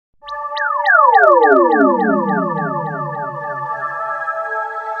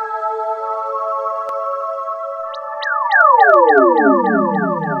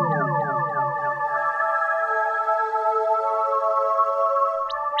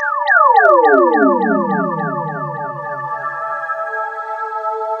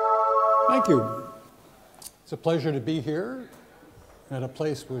Thank you. It's a pleasure to be here at a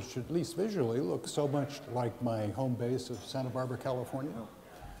place which, at least visually, looks so much like my home base of Santa Barbara, California,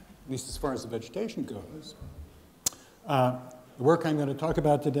 at least as far as the vegetation goes. The work I'm going to talk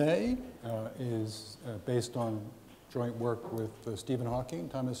about today is based on joint work with Stephen Hawking,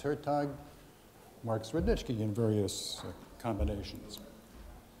 Thomas Hertog, Mark Srednitsky in various combinations.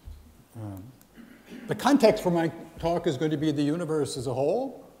 The context for my talk is going to be the universe as a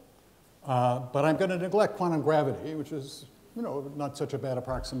whole, but I'm going to neglect quantum gravity, which is, you know, not such a bad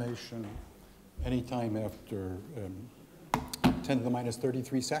approximation anytime after 10 to the minus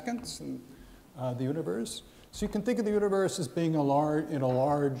 33 seconds in the universe. So you can think of the universe as being in a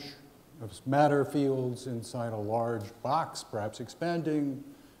large matter fields inside a large box, perhaps expanding,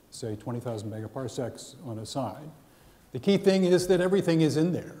 say 20,000 megaparsecs on a side. The key thing is that everything is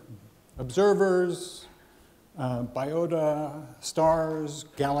in there. Observers, biota, stars,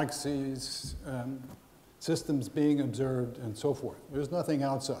 galaxies, systems being observed, and so forth. There's nothing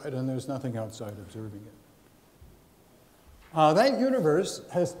outside, and there's nothing outside observing it. That universe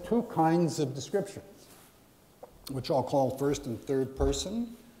has two kinds of descriptions, which I'll call first and third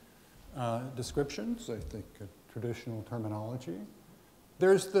person descriptions, I think a traditional terminology.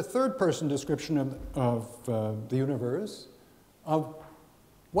 There's the third person description of the universe, of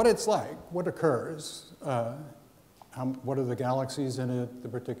what it's like, what occurs, what are the galaxies in it, the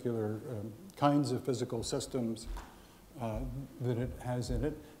particular kinds of physical systems that it has in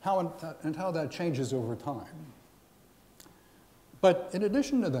it, and how that changes over time. But in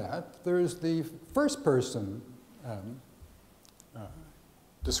addition to that, there's the first person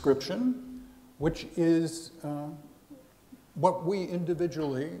description, which is what we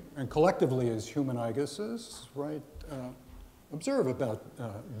individually and collectively as human eyeguesses, right, observe about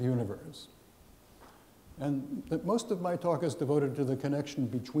the universe. And that most of my talk is devoted to the connection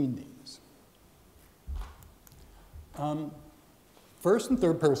between these. First and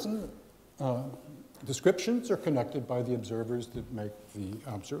third person descriptions are connected by the observers that make the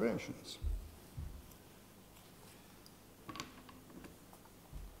observations.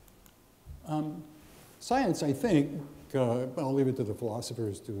 Science, I think, I'll leave it to the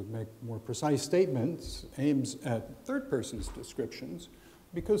philosophers to make more precise statements, aims at third person's descriptions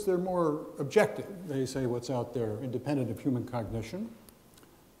because they're more objective. They say what's out there independent of human cognition.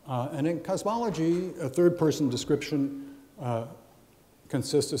 And in cosmology, a third person description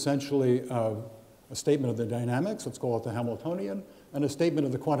consists essentially of a statement of the dynamics, let's call it the Hamiltonian, and a statement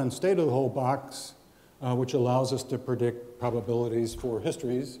of the quantum state of the whole box, which allows us to predict probabilities for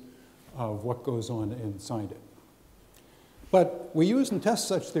histories of what goes on inside it. But we use and test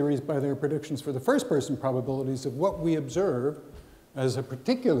such theories by their predictions for the first person probabilities of what we observe as a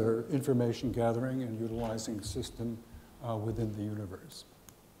particular information gathering and utilizing system within the universe.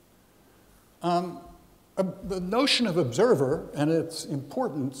 The notion of observer and its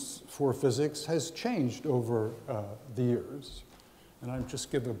importance for physics has changed over the years. And I'll just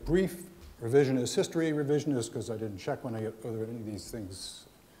give a brief revisionist history. Revisionist because I didn't check whether any of these things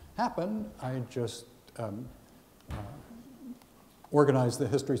happened. I just organized the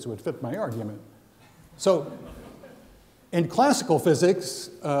history so it fit my argument. So in classical physics,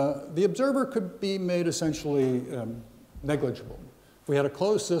 the observer could be made essentially negligible. If we had a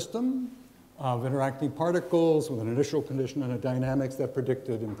closed system of interacting particles with an initial condition and a dynamics that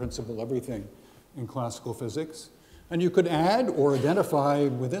predicted, in principle, everything in classical physics, and you could add or identify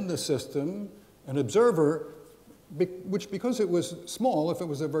within the system an observer which, because it was small, if it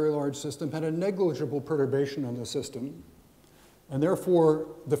was a very large system, had a negligible perturbation on the system. And therefore,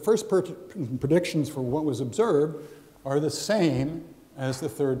 the first predictions for what was observed are the same as the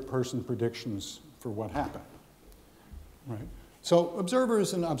third person predictions for what happened. Right? So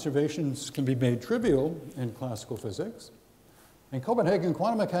observers and observations can be made trivial in classical physics. In Copenhagen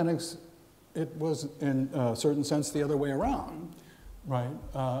quantum mechanics, it was in a certain sense the other way around. Right?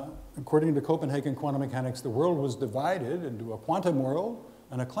 According to Copenhagen quantum mechanics, the world was divided into a quantum world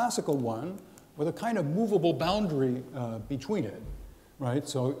and a classical one with a kind of movable boundary between it. Right?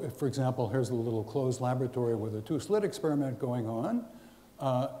 So, if, for example, here's a little closed laboratory with a two-slit experiment going on.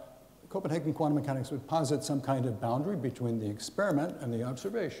 Copenhagen quantum mechanics would posit some kind of boundary between the experiment and the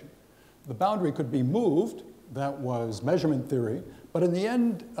observation. The boundary could be moved. That was measurement theory. But in the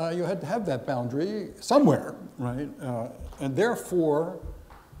end, you had to have that boundary somewhere, right? And therefore,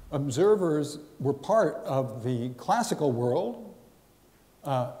 observers were part of the classical world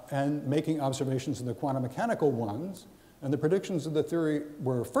and making observations in the quantum mechanical ones. And the predictions of the theory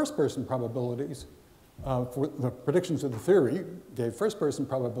were first-person probabilities for the predictions of the theory gave first-person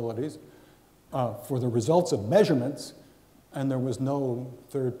probabilities for the results of measurements, and there was no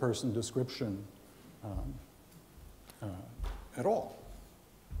third-person description at all.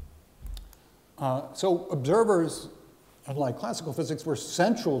 So observers, unlike classical physics, were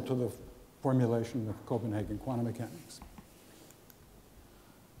central to the formulation of Copenhagen quantum mechanics.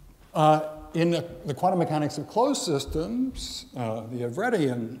 In the quantum mechanics of closed systems, the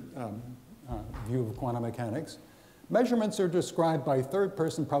Everettian view of quantum mechanics, measurements are described by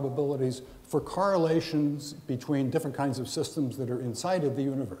third-person probabilities for correlations between different kinds of systems that are inside of the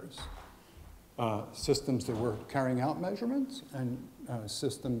universe. Systems that were carrying out measurements and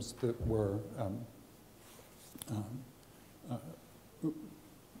systems that were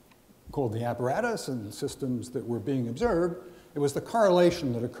called the apparatus, and systems that were being observed. It was the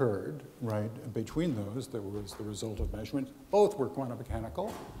correlation that occurred, right, between those that was the result of measurement. Both were quantum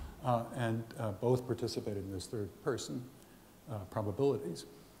mechanical, and both participated in this third-person probabilities.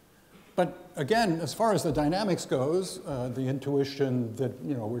 But again, as far as the dynamics goes, the intuition that,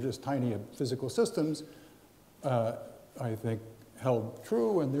 you know, we're just tiny physical systems, I think held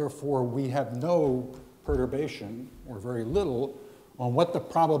true, and therefore we have no perturbation, or very little, on what the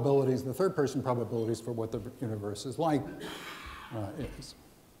probabilities, the third-person probabilities for what the universe is like is.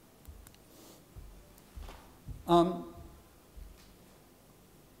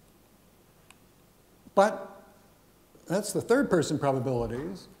 But that's the third-person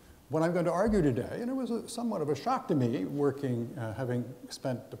probabilities. What I'm going to argue today, and it was somewhat of a shock to me, working, having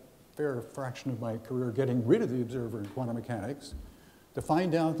spent a fair fraction of my career getting rid of the observer in quantum mechanics, to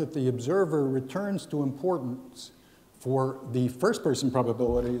find out that the observer returns to importance for the first-person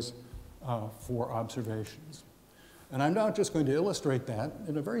probabilities for observations. And I'm now just going to illustrate that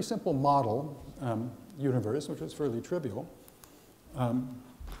in a very simple model universe, which is fairly trivial.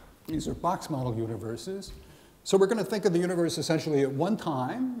 These are box model universes. So we're going to think of the universe essentially at one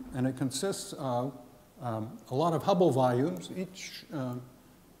time, and it consists of a lot of Hubble volumes, each,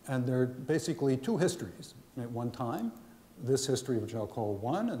 and they're basically two histories at one time. This history, which I'll call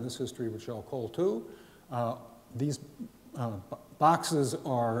 1, and this history, which I'll call 2. These boxes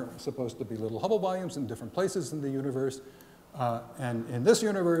are supposed to be little Hubble volumes in different places in the universe. And in this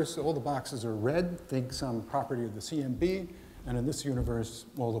universe, all the boxes are red, think some property of the CMB. And in this universe,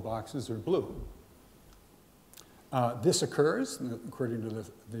 all the boxes are blue. This occurs, according to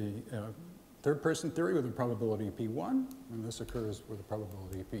the third-person theory, with a probability P1. And this occurs with a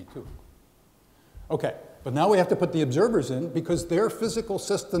probability P2. OK, but now we have to put the observers in, because they're physical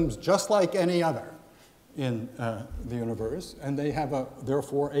systems just like any other in the universe, and they have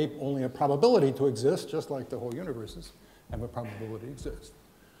therefore only a probability to exist, just like the whole universes have a probability to exist.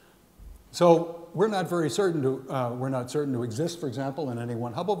 So we're not very certain to exist, for example, in any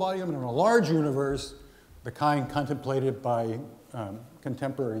one Hubble volume. And in a large universe, the kind contemplated by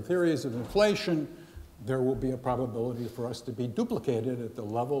contemporary theories of inflation, there will be a probability for us to be duplicated at the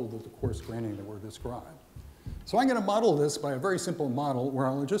level of the coarse graining that were described. So I'm going to model this by a very simple model where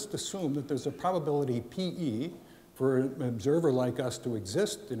I'll just assume that there's a probability PE for an observer like us to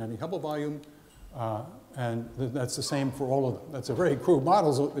exist in any Hubble volume, and that's the same for all of them. That's a very crude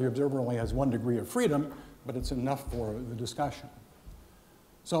model, so the observer only has 1 degree of freedom, but it's enough for the discussion.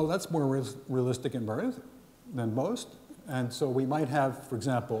 So that's more realistic than most. And so we might have, for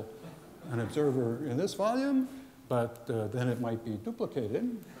example, an observer in this volume, but then it might be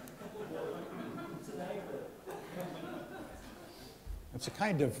duplicated. It's a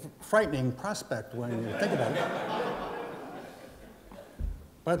kind of frightening prospect when you think about it.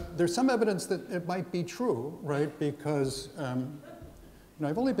 But there's some evidence that it might be true, right? Because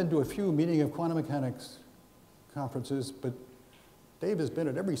I've only been to a few meeting of quantum mechanics conferences, but Dave has been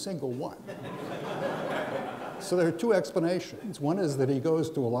at every single one. So there are two explanations. One is that he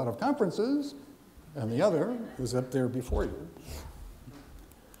goes to a lot of conferences, and the other is up there before you.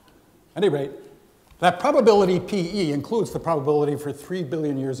 At any rate, that probability PE includes the probability for 3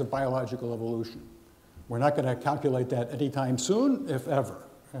 billion years of biological evolution. We're not going to calculate that anytime soon, if ever,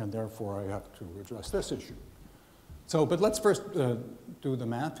 and therefore I have to address this issue. So, but let's first do the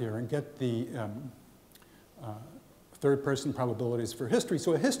math here and get the third-person probabilities for history.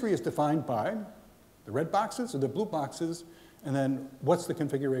 So a history is defined by the red boxes or the blue boxes, and then what's the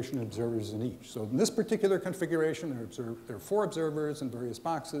configuration of observers in each. So in this particular configuration, there are 4 observers in various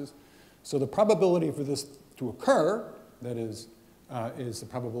boxes. So the probability for this to occur, that is the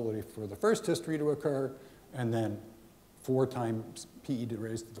probability for the first history to occur, and then 4 times PE to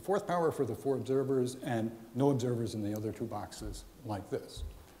raise to the 4th power for the 4 observers, and no observers in the other 2 boxes like this.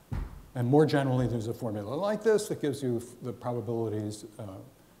 And more generally, there's a formula like this that gives you the probabilities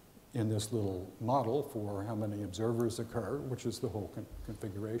in this little model for how many observers occur, which is the whole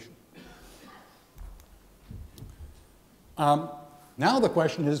configuration. Now the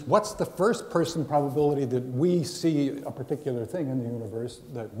question is, what's the first person probability that we see a particular thing in the universe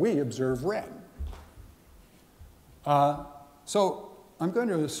that we observe red? So I'm going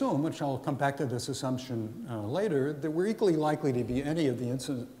to assume, which I'll come back to this assumption later, that we're equally likely to be any of the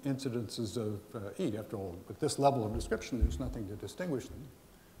incidences of E. After all, at this level of description, there's nothing to distinguish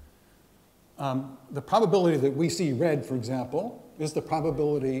them. The probability that we see red, for example, is the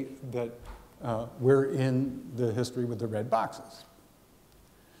probability that we're in the history with the red boxes.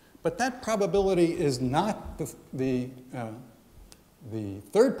 But that probability is not the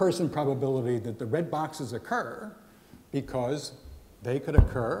third-person probability that the red boxes occur, because they could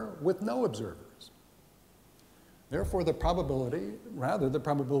occur with no observers. Therefore, the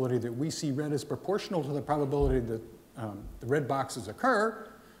probability that we see red is proportional to the probability that the red boxes occur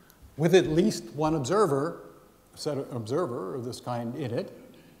with at least one observer, a set of observer of this kind in it,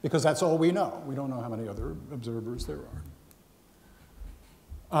 because that's all we know. We don't know how many other observers there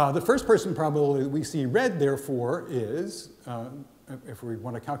are. The first-person probability that we see red, therefore, is, if we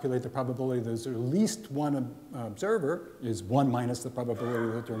want to calculate the probability that there's at least one observer, is 1 minus the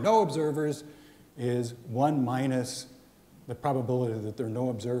probability that there are no observers, is 1 minus the probability that there are no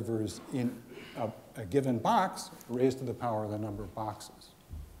observers in a given box raised to the power of the number of boxes.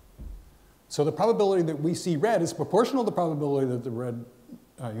 So the probability that we see red is proportional to the probability that the red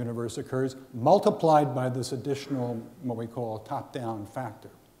universe occurs, multiplied by this additional, what we call a top-down factor.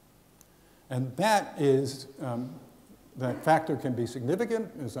 And that is, that factor can be significant,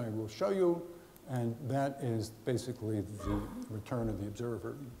 as I will show you, and that is basically the return of the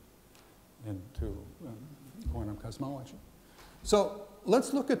observer into quantum cosmology. So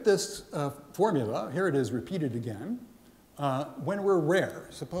let's look at this formula. Here it is repeated again. When we're rare,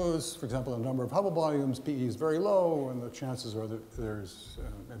 suppose, for example, the number of Hubble volumes, PE is very low, and the chances are that there's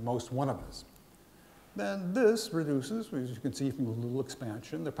at most one of us. Then this reduces, as you can see from the little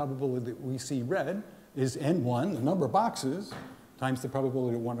expansion, the probability that we see red is n1, the number of boxes, times the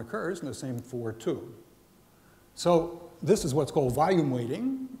probability that one occurs, and the same for 2. So this is what's called volume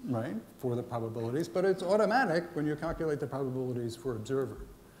weighting, right, for the probabilities, but it's automatic when you calculate the probabilities for observer.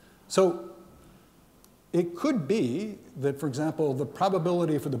 So it could be that, for example, the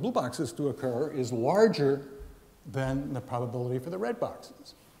probability for the blue boxes to occur is larger than the probability for the red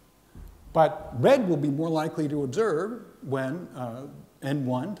boxes. But red will be more likely to observe when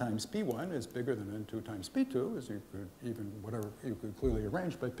n1 times p1 is bigger than n2 times p2, as you could even, whatever, you could clearly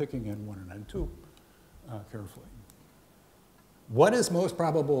arrange by picking n1 and n2 carefully. What is most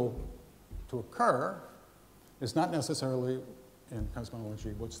probable to occur is not necessarily, in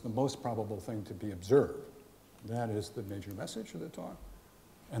cosmology, what's the most probable thing to be observed. That is the major message of the talk,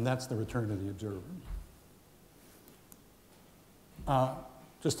 and that's the return of the observer.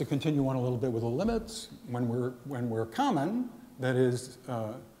 Just to continue on a little bit with the limits, when we're common, that is,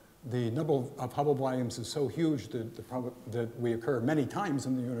 the number of Hubble volumes is so huge that we occur many times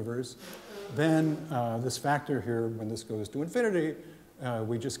in the universe, then this factor here, when this goes to infinity,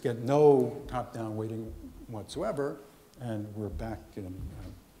 we just get no top-down weighting whatsoever, and we're back in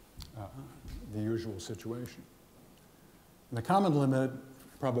the usual situation. And the common limit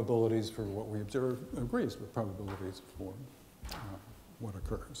probabilities for what we observe agrees with probabilities for what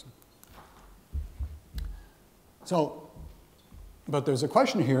occurs. So, but there's a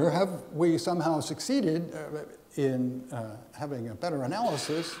question here, have we somehow succeeded in having a better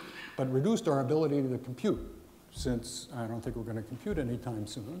analysis, but reduced our ability to compute, since I don't think we're going to compute anytime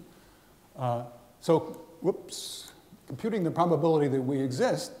soon. Computing the probability that we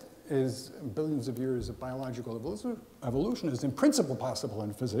exist is billions of years of biological evolution is in principle possible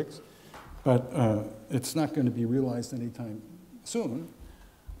in physics, but it's not going to be realized anytime soon.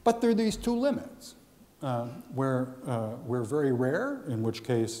 But there are these two limits, where we're very rare, in which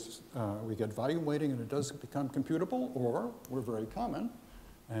case we get volume weighting and it does become computable, or we're very common,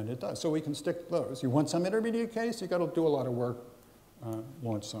 and it does. So we can stick those. You want some intermediate case, you've got to do a lot of work,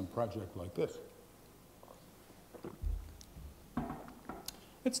 launch some project like this.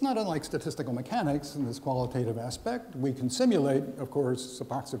 It's not unlike statistical mechanics in this qualitative aspect. We can simulate, of course, a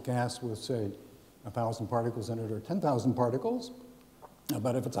box of gas with, say, 1,000 particles in it or 10,000 particles.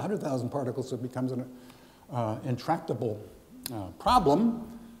 But if it's 100,000 particles, it becomes an intractable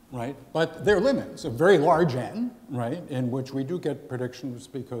problem, right? But there are limits, a very large n, right, in which we do get predictions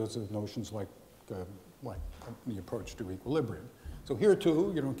because of notions like the approach to equilibrium. So here,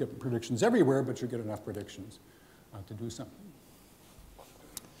 too, you don't get predictions everywhere, but you get enough predictions to do something.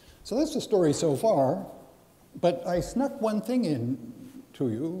 So that's the story so far, but I snuck one thing in to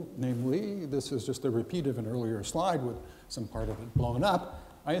you, namely, this is just a repeat of an earlier slide with some part of it blown up.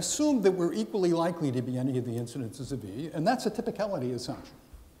 I assume that we're equally likely to be any of the incidences of E, and that's a typicality assumption.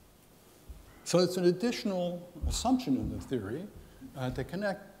 So it's an additional assumption in the theory to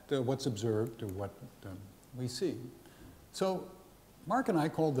connect what's observed to what we see. So Mark and I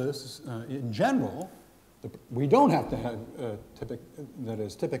call this, in general, we don't have to have, that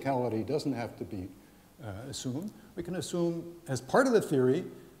is, typicality doesn't have to be assumed. We can assume, as part of the theory,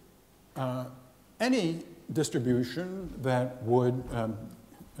 any distribution that would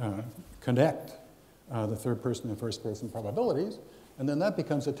connect the third person and first person probabilities, and then that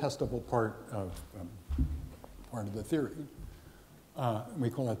becomes a testable part of the theory. We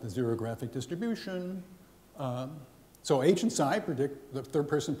call that the zero-graphic distribution. So H and psi predict the third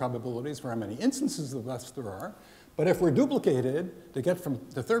person probabilities for how many instances of us there are. But if we're duplicated, to get from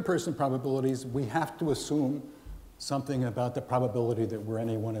the third person probabilities, we have to assume something about the probability that we're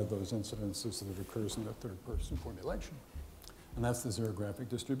any one of those incidences that occurs in the third person formulation. And that's the zero-graphic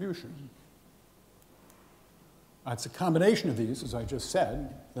distribution. It's a combination of these, as I just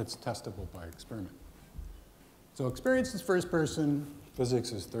said, that's testable by experiment. So experience is first person,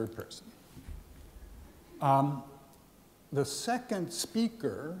 physics is third person. The second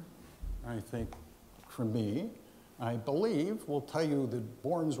speaker, I think, for me, I believe, will tell you that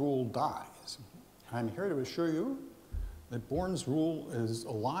Born's rule dies. I'm here to assure you that Born's rule is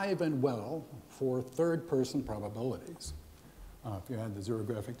alive and well for third person probabilities. If you had the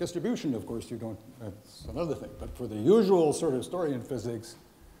zero-graphic distribution, of course, you don't, that's another thing. But for the usual sort of story in physics,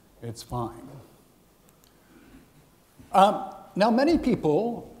 it's fine. Now, many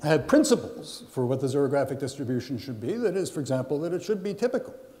people have principles for what the zero-graphic distribution should be. That is, for example, that it should be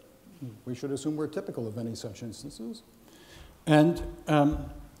typical. We should assume we're typical of any such instances. And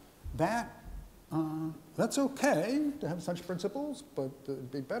that's okay to have such principles, but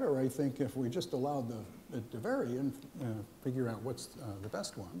it'd be better, I think, if we just allowed it to vary and figure out what's the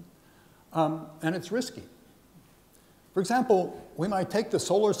best one. And it's risky. For example, we might take the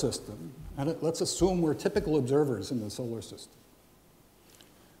solar system, and let's assume we're typical observers in the solar system.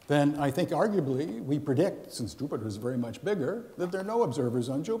 Then I think arguably we predict, since Jupiter is very much bigger, that there are no observers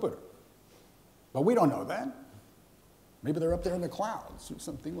on Jupiter. But we don't know that. Maybe they're up there in the clouds or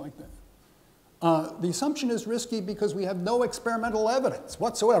something like that. The assumption is risky because we have no experimental evidence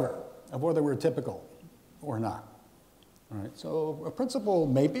whatsoever of whether we're typical or not. All right, so a principle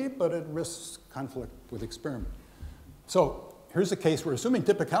maybe, but it risks conflict with experiment. So here's a case where assuming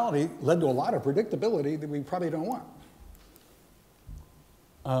typicality led to a lot of predictability that we probably don't want.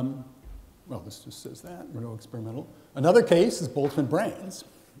 Well, this just says that, we're no experimental. Another case is Boltzmann brains.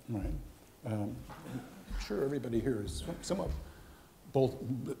 Right? I'm sure everybody here is somewhat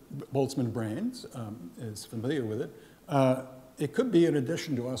Boltzmann brains, is familiar with it. It could be in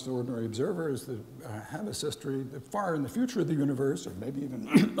addition to us ordinary observers that have this history that far in the future of the universe, or maybe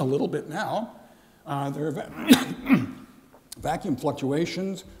even a little bit now, there are vacuum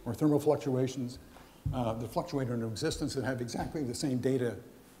fluctuations or thermal fluctuations that fluctuate into existence that have exactly the same data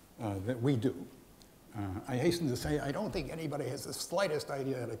that we do. I hasten to say I don't think anybody has the slightest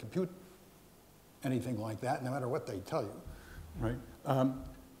idea how to compute anything like that, no matter what they tell you, right?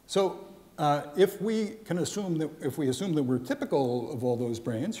 If we assume that we're typical of all those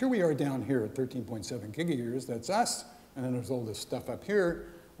brains, here we are down here at 13.7 gigayears, that's us, and then there's all this stuff up here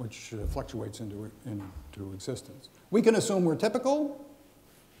which fluctuates into existence. We can assume we're typical.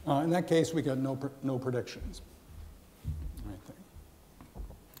 In that case, we got no predictions.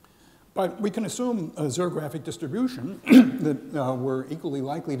 But we can assume a zero-graphic distribution that we're equally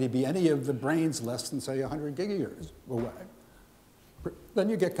likely to be any of the brains less than, say, 100 gigayears away. Then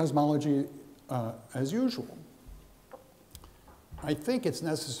you get cosmology as usual. I think it's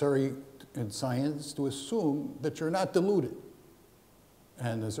necessary in science to assume that you're not deluded.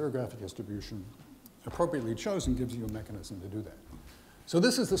 And the zero-graphic distribution, appropriately chosen, gives you a mechanism to do that. So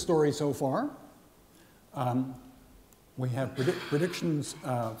this is the story so far. We have predictions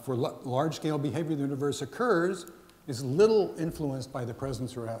for large-scale behavior in the universe occurs is little influenced by the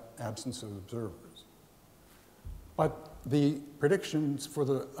presence or absence of observers. But the predictions for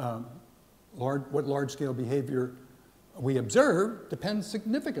the what large-scale behavior we observe depends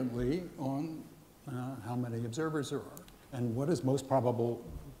significantly on how many observers there are. And what is most probable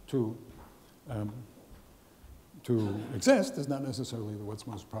to exist is not necessarily what's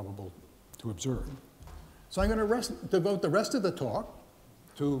most probable to observe. So I'm going to devote the rest of the talk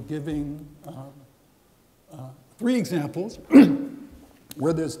to giving 3 examples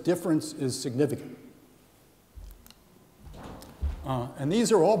where this difference is significant. And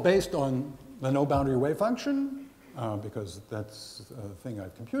these are all based on the no boundary wave function because that's the thing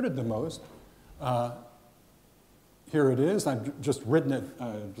I've computed the most. Here it is. I've just written it,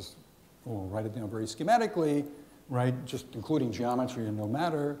 we'll write it down very schematically, right? Just including geometry and no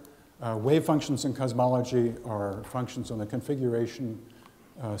matter. Wave functions in cosmology are functions on the configuration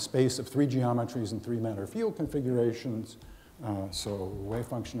space of 3 geometries and 3 matter field configurations. So wave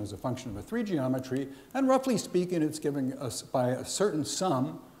function is a function of a 3 geometry. And roughly speaking, it's given us by a certain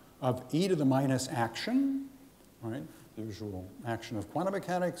sum of e to the minus action, right? The usual action of quantum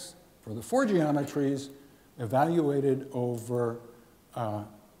mechanics for the 4 geometries, evaluated over 4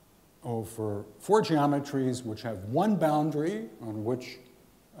 geometries which have 1 boundary on which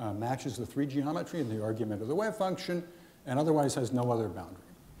matches the 3 geometry in the argument of the wave function, and otherwise has no other boundary.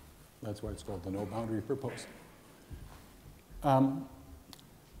 That's why it's called the no boundary proposal. I'm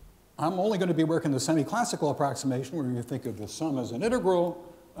only going to be working the semi-classical approximation, where you think of the sum as an integral.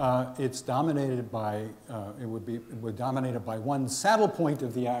 It's dominated by, it would be dominated by 1 saddle point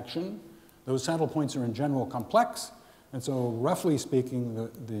of the action. Those saddle points are in general complex, and so roughly speaking,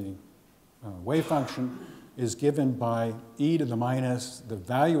 the wave function is given by e to the minus the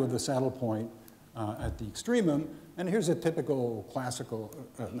value of the saddle point at the extremum. And here's a typical classical,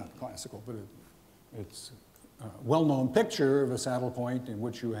 not classical, but it's a well-known picture of a saddle point in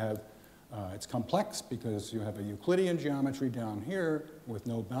which you have, it's complex because you have a Euclidean geometry down here with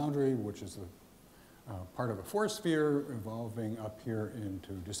no boundary, which is part of a force sphere evolving up here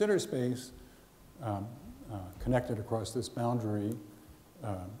into de Sitter space, connected across this boundary,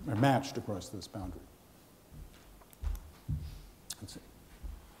 or matched across this boundary. Let's see.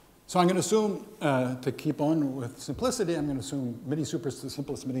 So I'm going to assume, to keep on with simplicity, I'm going to assume the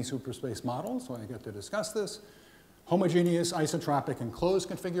simplest mini-superspace model, so I get to discuss this. Homogeneous, isotropic, and closed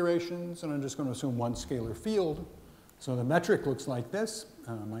configurations, and I'm just going to assume 1 scalar field. So the metric looks like this,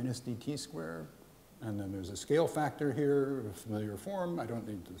 minus dt squared. And then there's a scale factor here, a familiar form. I don't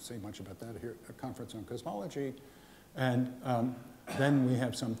need to say much about that here at a conference on cosmology. And then we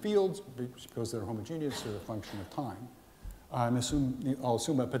have some fields, because they're homogeneous, they're a function of time. I'll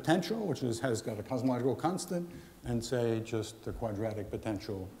assume a potential, which has got a cosmological constant, and say just the quadratic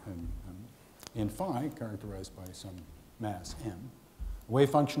potential in phi, characterized by some mass m. The wave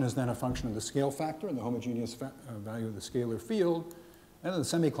function is then a function of the scale factor and the homogeneous value of the scalar field. And in the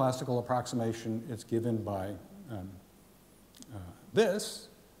semi-classical approximation, it's given by this,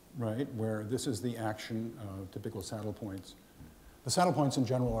 right, where this is the action of typical saddle points. The saddle points in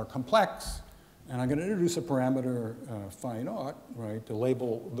general are complex, and I'm going to introduce a parameter phi naught, right, to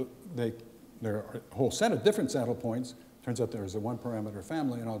label there are a whole set of different saddle points. Turns out there's a 1-parameter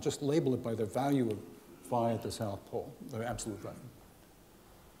family, and I'll just label it by the value of phi at the south pole, the absolute value.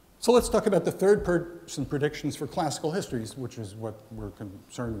 So let's talk about the third-person predictions for classical histories, which is what we're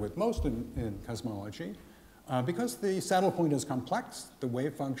concerned with most in cosmology. Because the saddle point is complex, the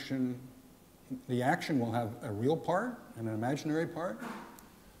wave function, the action will have a real part and an imaginary part.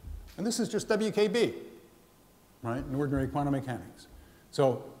 And this is just WKB, right, in ordinary quantum mechanics.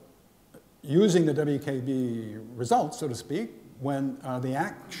 So using the WKB results, so to speak, when the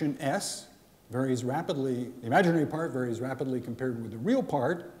action S varies rapidly, the imaginary part varies rapidly compared with the real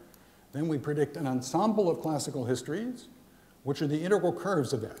part, then we predict an ensemble of classical histories, which are the integral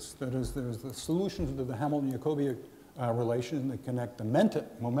curves of S. That is, there's the solutions to the Hamilton-Jacobi relation that connect the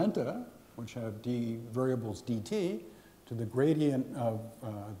momenta, which have d variables dt, to the gradient of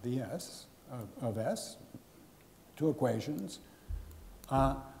the S, of S, 2 equations,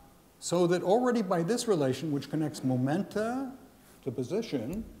 so that already by this relation, which connects momenta to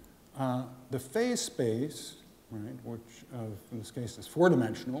position, the phase space, right, which in this case is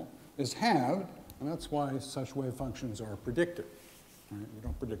 4-dimensional, is halved, and that's why such wave functions are predicted. Right? We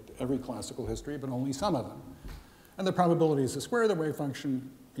don't predict every classical history, but only some of them. And the probability is the square of the wave function,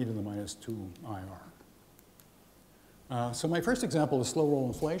 e to the minus 2 IR. So my first example is slow roll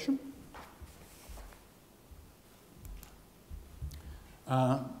inflation.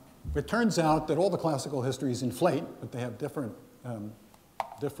 It turns out that all the classical histories inflate, but they have different in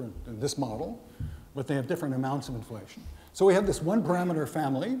this model, but they have different amounts of inflation. So we have this 1-parameter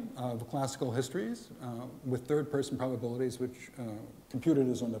family of classical histories with third-person probabilities, which computed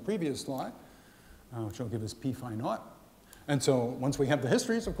as on the previous slide, which I'll give as p phi naught. And so once we have the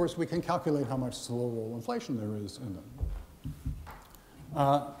histories, of course, we can calculate how much slow roll inflation there is in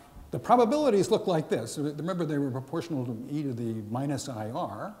them. The probabilities look like this. Remember, they were proportional to e to the minus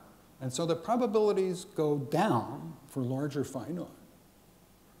IR. And so the probabilities go down for larger phi naught.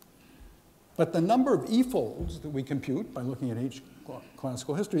 But the number of e-folds that we compute by looking at each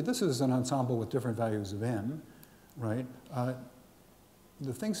classical history, this is an ensemble with different values of m, right?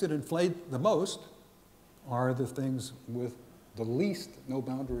 The things that inflate the most are the things with the least no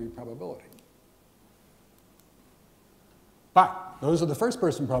boundary probability. But those are the first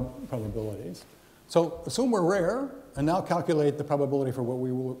person probabilities. So assume we're rare, and now calculate the probability for what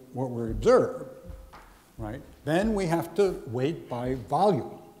we observe, right? Then we have to weight by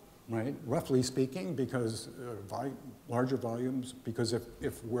volume, right? Roughly speaking, because larger volumes, because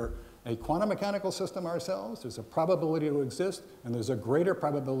if we're a quantum mechanical system ourselves, there's a probability to exist, and there's a greater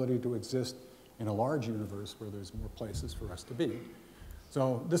probability to exist in a large universe where there's more places for us to be.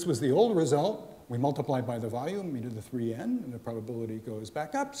 So this was the old result. We multiply by the volume, e to the 3n, and the probability goes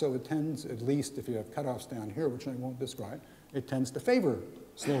back up. So it tends, at least if you have cutoffs down here, which I won't describe, it tends to favor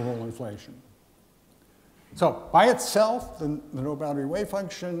slow roll inflation. So by itself, the no boundary wave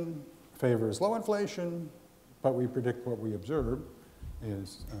function favors low inflation, but we predict what we observe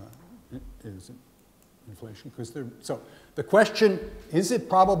is inflation. So the question, is it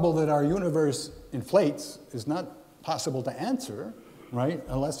probable that our universe inflates, is not possible to answer, right,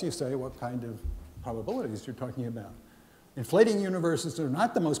 unless you say what kind of probabilities you're talking about. Inflating universes are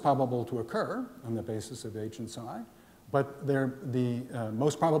not the most probable to occur on the basis of h and psi, but they're the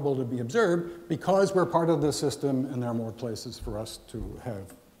most probable to be observed because we're part of the system and there are more places for us to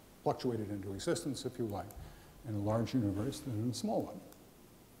have fluctuated into existence, if you like, in a large universe than in a small one.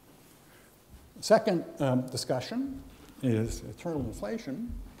 Second discussion is eternal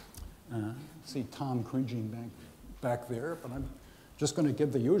inflation. See Tom cringing back there, but I'm just going to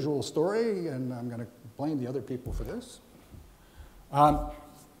give the usual story, and I'm going to blame the other people for this.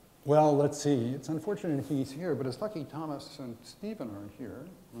 Well, let's see. It's unfortunate he's here, but it's lucky Thomas and Stephen aren't here,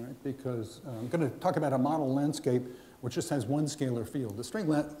 right? Because I'm going to talk about a model landscape which just has one scalar field. The string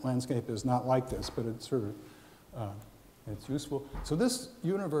landscape is not like this, but it's sort of it's useful. So this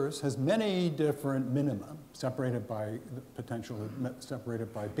universe has many different minima separated by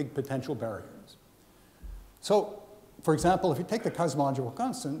big potential barriers. So, for example, if you take the cosmological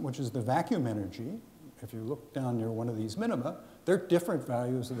constant, which is the vacuum energy, if you look down near one of these minima, they're different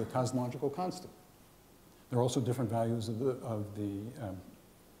values of the cosmological constant. There are also different values of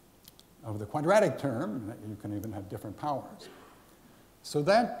the quadratic term. You can even have different powers. So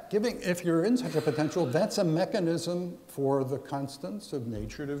that if you're in such a potential, that's a mechanism for the constants of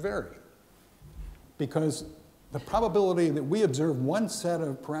nature to vary. Because the probability that we observe one set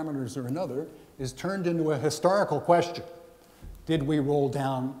of parameters or another is turned into a historical question. Did we roll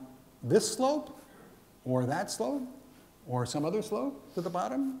down this slope, or that slope, or some other slope to the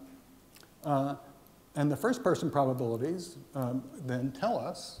bottom? And the first person probabilities then tell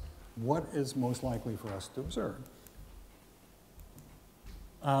us what is most likely for us to observe.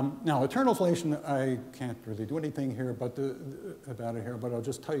 Now, eternal inflation, I can't really do anything here about it here, but I'll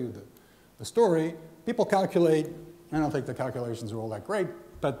just tell you the story. People calculate. I don't think the calculations are all that great,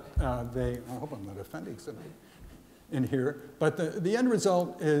 but I hope I'm not offending somebody in here. But the end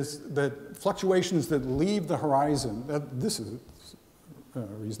result is that fluctuations that leave the horizon, this is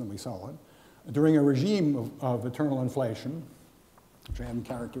reasonably solid, during a regime of eternal inflation, which I haven't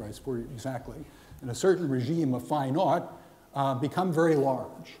characterized for you exactly, in a certain regime of phi naught, become very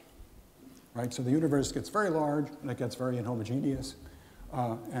large, right? So the universe gets very large, and it gets very inhomogeneous.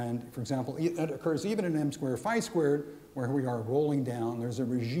 And for example, it occurs even in m squared phi squared, where we are rolling down. There's a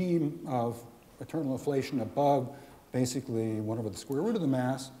regime of eternal inflation above basically 1 over the square root of the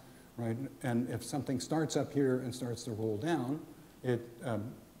mass, right? And if something starts up here and starts to roll down, it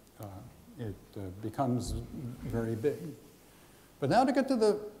becomes very big. But now to get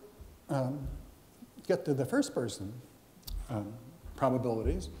to the first person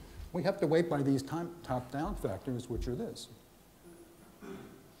probabilities, we have to weight by these top-down factors, which are this.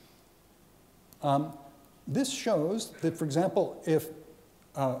 This shows that, for example,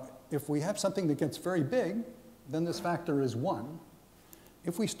 if we have something that gets very big, then this factor is 1.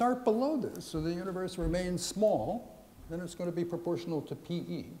 If we start below this, so the universe remains small, then it's going to be proportional to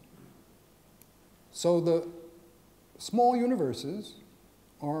PE. So the small universes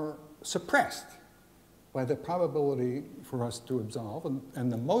are suppressed by the probability for us to absolve,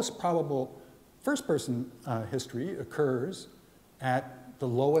 and the most probable first-person history occurs at the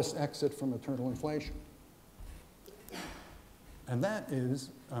lowest exit from eternal inflation. And that is,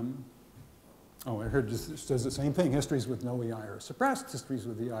 I heard this says the same thing. Histories with no EI are suppressed. Histories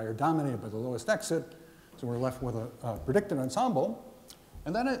with EI are dominated by the lowest exit. So we're left with a predicted ensemble.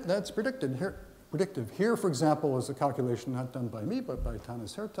 And then that's predicted here. Predictive here, for example, is a calculation not done by me, but by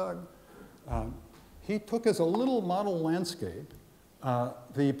Thomas Hertog. He took as a little model landscape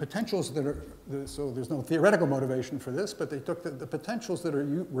the potentials that are, so there's no theoretical motivation for this, but they took the potentials that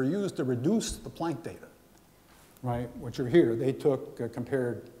were used to reduce the Planck data, right, which are here. They took,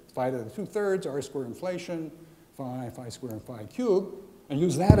 compared phi to the 2/3, r squared inflation, phi squared, and phi cubed, and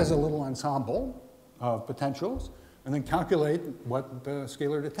use that as a little ensemble of potentials, and then calculate what the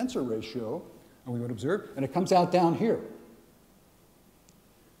scalar to tensor ratio we would observe, and it comes out down here.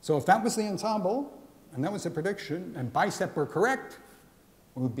 So if that was the ensemble, and that was the prediction, and bicep were correct,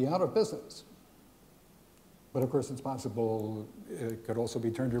 we would be out of business. But of course, it's possible it could also be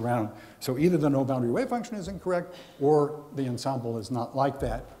turned around. So either the no boundary wave function is incorrect, or the ensemble is not like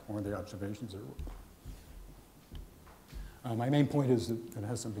that, or the observations are. My main point is that it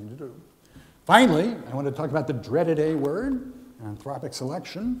has something to do. Finally, I want to talk about the dreaded A word, anthropic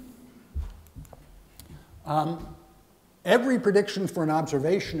selection. Every prediction for an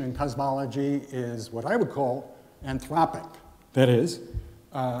observation in cosmology is what I would call anthropic. That is,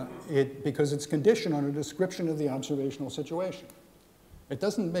 because it's conditioned on a description of the observational situation. It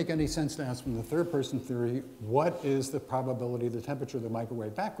doesn't make any sense to ask from the third-person theory, what is the probability of the temperature of the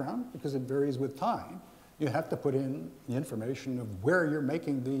microwave background, because it varies with time. You have to put in the information of where you're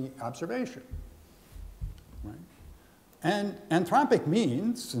making the observation. Right? And anthropic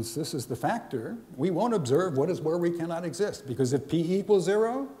means, since this is the factor, we won't observe what is where we cannot exist, because if p equals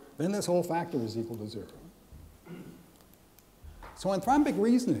 0, then this whole factor is equal to 0. So anthropic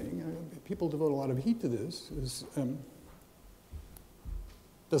reasoning, people devote a lot of heat to this,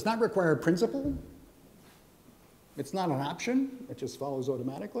 does not require a principle. It's not an option. It just follows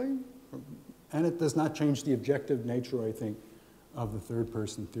automatically. And it does not change the objective nature, I think, of the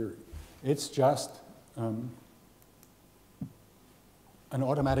third-person theory. It's just an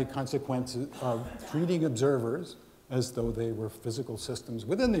automatic consequence of treating observers as though they were physical systems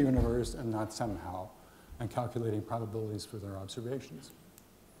within the universe and not somehow and calculating probabilities for their observations.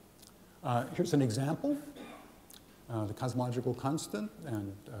 Here's an example. The cosmological constant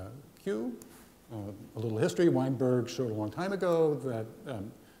and Q. A little history. Weinberg showed a long time ago that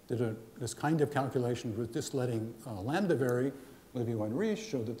did this kind of calculation with just letting lambda vary. Livio and Riesz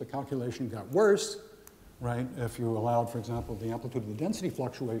showed that the calculation got worse, right, if you allowed, for example, the amplitude of the density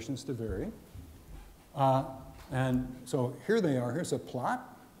fluctuations to vary. And so here they are. Here's a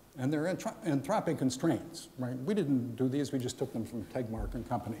plot, and they're anthropic constraints, right? We didn't do these. We just took them from Tegmark and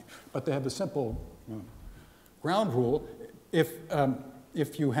company. But they have a simple ground rule.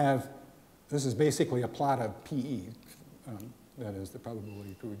 If you have, this is basically a plot of PE, that is the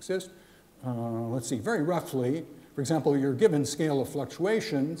probability to exist. Let's see, very roughly, for example, you're given scale of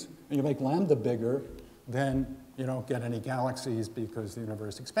fluctuations, and you make lambda bigger, then you don't get any galaxies because the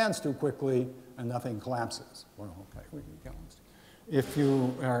universe expands too quickly and nothing collapses. Well, okay, we get galaxies. If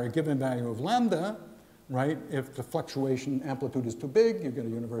you are a given value of lambda, right, if the fluctuation amplitude is too big, you get a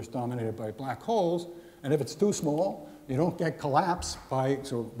universe dominated by black holes. And if it's too small, you don't get collapse by,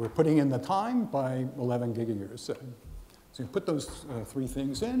 so we're putting in the time by 11 gigayears. So you put those three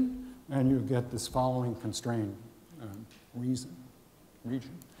things in, and you get this following constrained region.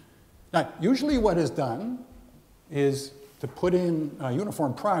 Now, usually what is done is to put in a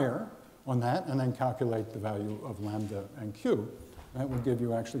uniform prior on that and then calculate the value of lambda and Q. That would give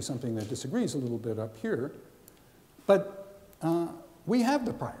you actually something that disagrees a little bit up here. But we have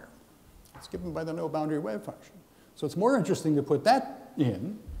the prior. It's given by the no boundary wave function. So it's more interesting to put that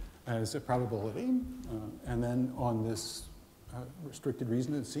in as a probability, and then on this restricted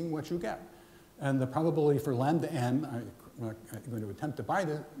reason and seeing what you get. And the probability for lambda n, I'm not going to attempt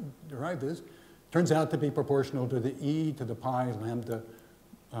to derive this, turns out to be proportional to the e to the pi lambda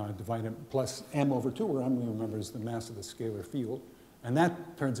divided plus m over 2, where m, you remember, is the mass of the scalar field. And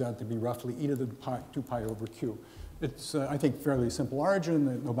that turns out to be roughly e to the 2 pi over q. It's, I think, fairly simple origin.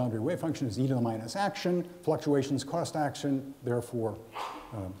 The no boundary wave function is e to the minus action. Fluctuations cost action. Therefore,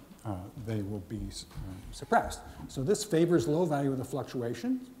 they will be suppressed. So this favors low value of the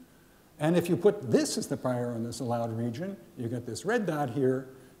fluctuations. And if you put this as the prior in this allowed region, you get this red dot here,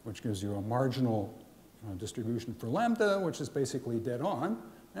 which gives you a marginal distribution for lambda, which is basically dead on,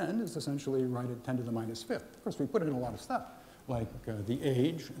 and is essentially right at 10 to the minus fifth. Of course, we put in a lot of stuff, like the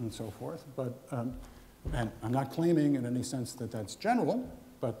age and so forth. But, and I'm not claiming in any sense that that's general,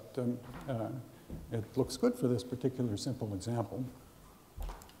 but it looks good for this particular simple example.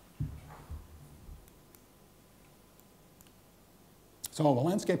 So the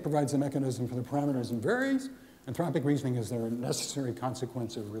landscape provides the mechanism for the parameters and varies. Anthropic reasoning is their necessary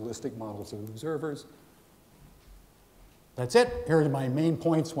consequence of realistic models of observers. That's it. Here are my main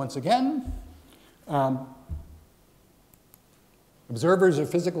points once again. Observers are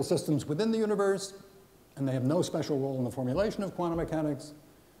physical systems within the universe, and they have no special role in the formulation of quantum mechanics,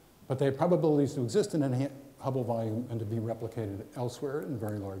 but they have probabilities to exist in any Hubble volume and to be replicated elsewhere in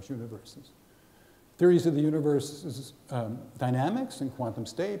very large universes. Theories of the universe's dynamics and quantum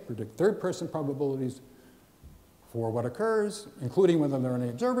state predict third-person probabilities for what occurs, including whether there are any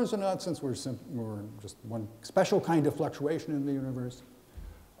observers or not, since we're just one special kind of fluctuation in the universe,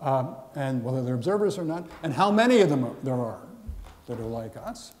 and whether there are observers or not, and how many of them there are that are like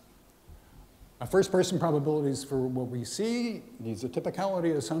us. First-person probabilities for what we see needs a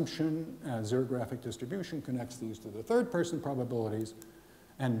typicality assumption. Zero-graphic distribution connects these to the third-person probabilities.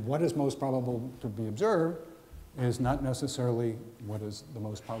 And what is most probable to be observed is not necessarily what is the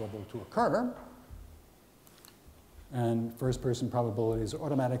most probable to occur. And first-person probabilities are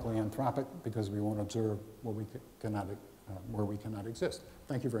automatically anthropic because we won't observe what we cannot, where we cannot exist.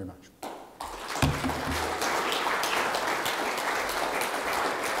 Thank you very much.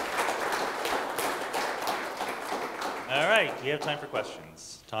 All right, we have time for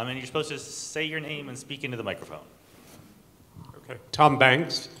questions. Tom, and you're supposed to say your name and speak into the microphone. Okay, Tom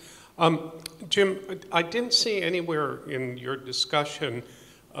Banks. Jim, I didn't see anywhere in your discussion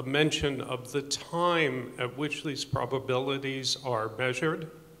a mention of the time at which these probabilities are measured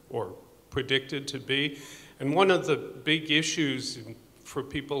or predicted to be. And one of the big issues for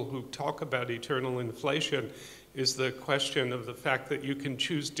people who talk about eternal inflation is the question of the fact that you can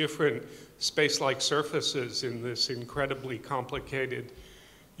choose different space-like surfaces in this incredibly complicated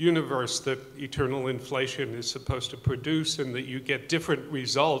universe that eternal inflation is supposed to produce, and that you get different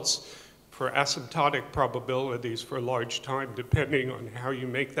results for asymptotic probabilities for large time depending on how you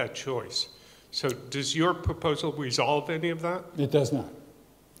make that choice. So does your proposal resolve any of that? It does not.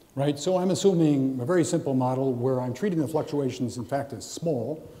 Right, so I'm assuming a very simple model where I'm treating the fluctuations, in fact, as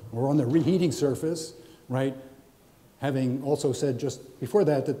small, or on the reheating surface, right? Having also said just before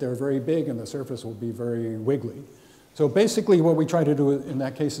that they're very big and the surface will be very wiggly. So basically what we try to do in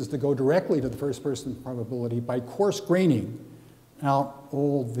that case is to go directly to the first-person probability by coarse graining out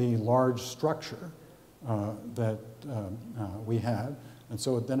all the large structure that we have. And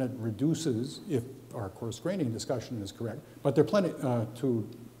so then it reduces, if our coarse graining discussion is correct, but there are plenty to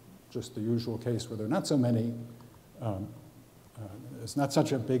just the usual case where there are not so many, it's not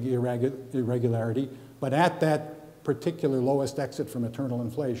such a big irregularity, but at that particular lowest exit from eternal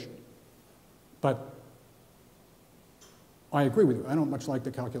inflation. But I agree with you. I don't much like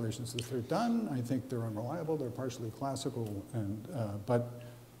the calculations that they're done. I think they're unreliable. They're partially classical. And,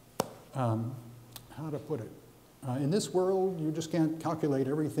 how to put it? In this world, you just can't calculate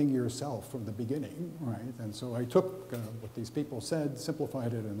everything yourself from the beginning, right? And so I took what these people said,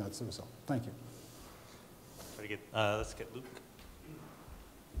 simplified it, and that's the result. Thank you. Let's get Luke.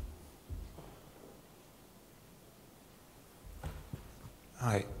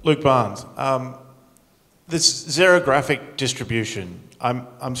 Hi, Luke Barnes. This zero-graphic distribution,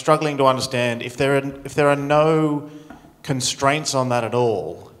 I'm struggling to understand if there are no constraints on that at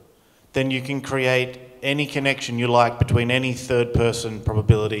all, then you can create any connection you like between any third-person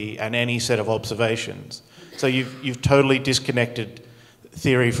probability and any set of observations. So you've totally disconnected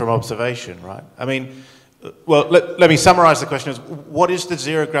theory from observation, right? I mean, well, let me summarize the question as, what is the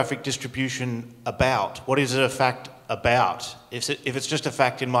zero-graphic distribution about? What is it a fact about? If it's just a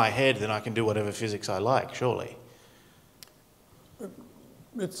fact in my head, then I can do whatever physics I like, surely.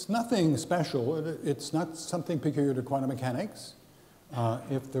 It's nothing special. It's not something peculiar to quantum mechanics.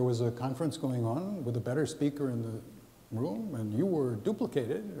 If there was a conference going on with a better speaker in the room and you were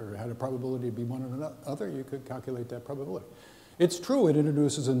duplicated or had a probability to be one or another, you could calculate that probability. It's true it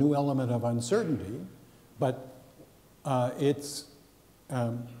introduces a new element of uncertainty, but it's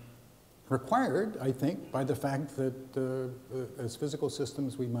required, I think, by the fact that as physical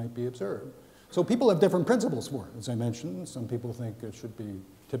systems we might be observed. So people have different principles for it, as I mentioned. Some people think it should be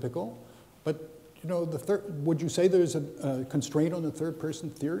typical, but you know, would you say there's a constraint on the third-person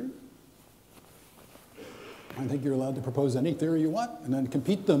theory? I think you're allowed to propose any theory you want and then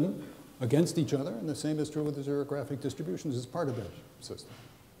compete them against each other, and the same is true with the zero-graphic distributions as part of that system.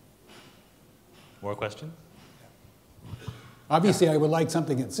 More questions? Obviously, I would like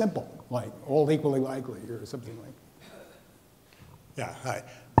something that's simple, like all equally likely or something like that. Yeah, hi.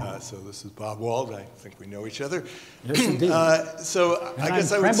 So this is Bob Wald. I think we know each other. Yes, indeed. So and I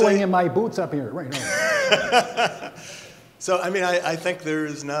guess I'm I would trembling say, in my boots up here. Right. So I mean, I think there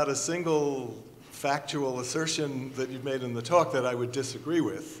is not a single factual assertion that you've made in the talk that I would disagree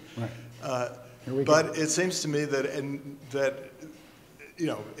with. Right. But it seems to me that you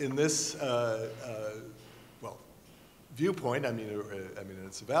know, in this well, viewpoint, I mean,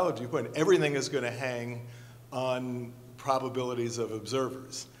 it's a valid viewpoint. Everything is going to hang on probabilities of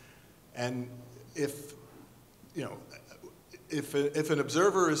observers, and if you know, if an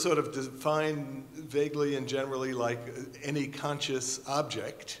observer is sort of defined vaguely and generally like any conscious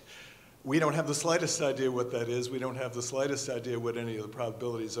object, we don't have the slightest idea what that is. We don't have the slightest idea what any of the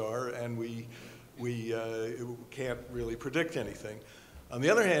probabilities are, and we can't really predict anything. On the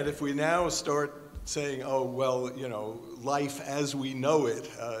other hand, if we now start saying, oh, well, you know, life as we know it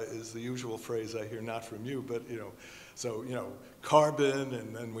is the usual phrase I hear, not from you, but, you know, so, you know, carbon,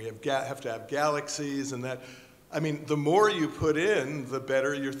 and then we have to have galaxies, and that. I mean, the more you put in, the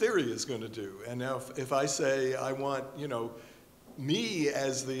better your theory is going to do. And now if I say I want, you know, me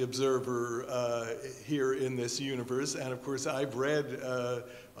as the observer here in this universe, and of course I've read,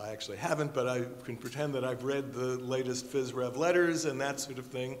 I actually haven't, but I can pretend that I've read the latest Phys Rev letters and that sort of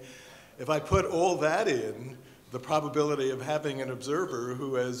thing. If I put all that in, the probability of having an observer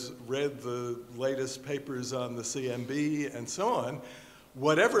who has read the latest papers on the CMB and so on,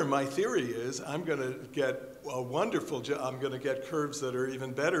 whatever my theory is, I'm going to get a wonderful I'm going to get curves that are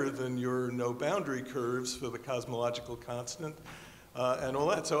even better than your no boundary curves for the cosmological constant and all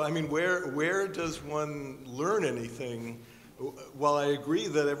that. So I mean, where does one learn anything? While I agree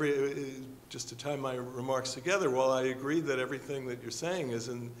that just to tie my remarks together, while I agree that everything that you're saying is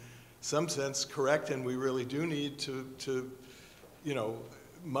in some sense correct, and we really do need to you know,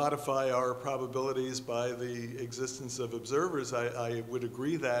 modify our probabilities by the existence of observers, I would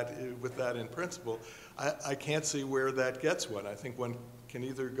agree with that in principle. I can't see where that gets one. I think one can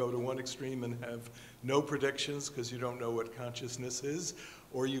either go to one extreme and have no predictions because you don't know what consciousness is,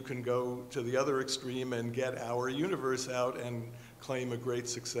 or you can go to the other extreme and get our universe out and claim a great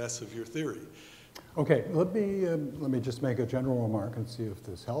success of your theory. Okay, let me just make a general remark and see if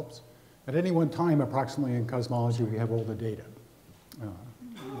this helps. At any one time, approximately in cosmology, we have all the data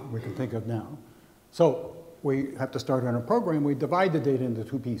we can think of now. So we have to start on a program. We divide the data into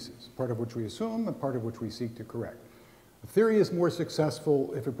two pieces, part of which we assume and part of which we seek to correct. The theory is more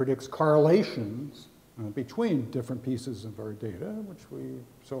successful if it predicts correlations between different pieces of our data,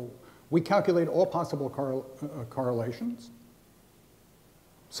 so we calculate all possible correlations,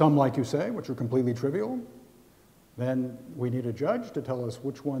 some, like you say, which are completely trivial. Then we need a judge to tell us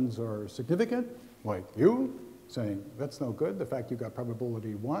which ones are significant, like you, saying, that's no good. The fact you got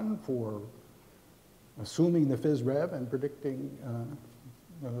probability 1 for assuming the Phys Rev and predicting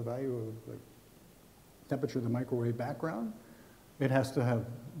the value of the temperature of the microwave background. They have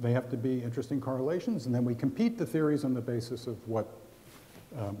to be interesting correlations, and then we compete the theories on the basis of what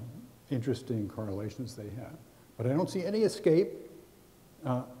interesting correlations they have. But I don't see any escape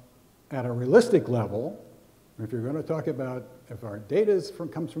at a realistic level. If you're going to talk about if our data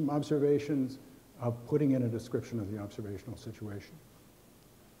comes from observations, of putting in a description of the observational situation.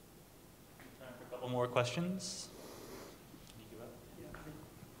 Time for a couple more questions.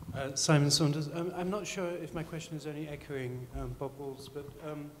 Simon Saunders. I'm not sure if my question is only echoing Bob Wall's, but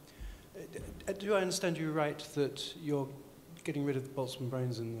do I understand you right that you're getting rid of the Boltzmann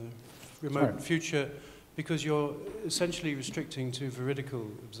brains in the remote future because you're essentially restricting to veridical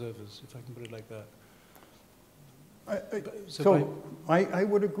observers, if I can put it like that? I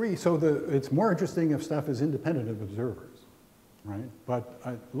would agree. So it's more interesting if stuff is independent of observers, right? But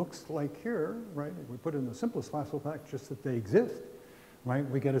it looks like here, right, if we put in the simplest classical fact, just that they exist, right,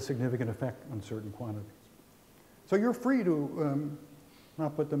 we get a significant effect on certain quantities. So you're free to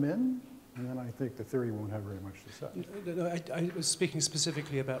not put them in, and then I think the theory won't have very much to say. No, I was speaking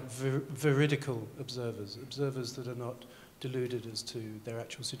specifically about veridical observers, observers that are not deluded as to their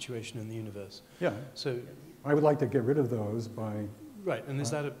actual situation in the universe. Yeah. So I would like to get rid of those by... Right, and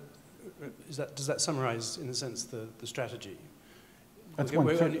does that summarize, in a sense, the strategy? That's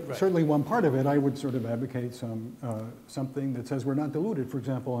certainly one part of it. I would sort of advocate something that says we're not deluded. For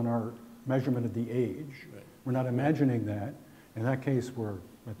example, in our measurement of the age, we're not imagining that. In that case, we're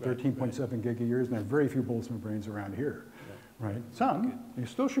at 13.7 gigayears, and there are very few Boltzmann brains around here. Right? Some. You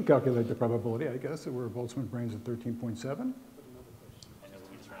still should calculate the probability, I guess, that we're Boltzmann brains at 13.7.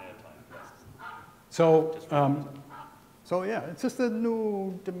 So yeah, it's just a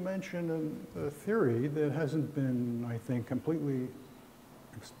new dimension of theory that hasn't been, I think, completely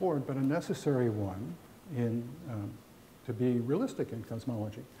explored, but a necessary one to be realistic in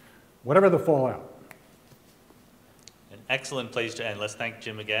cosmology, whatever the fallout. An excellent place to end. Let's thank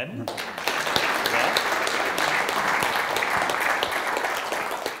Jim again.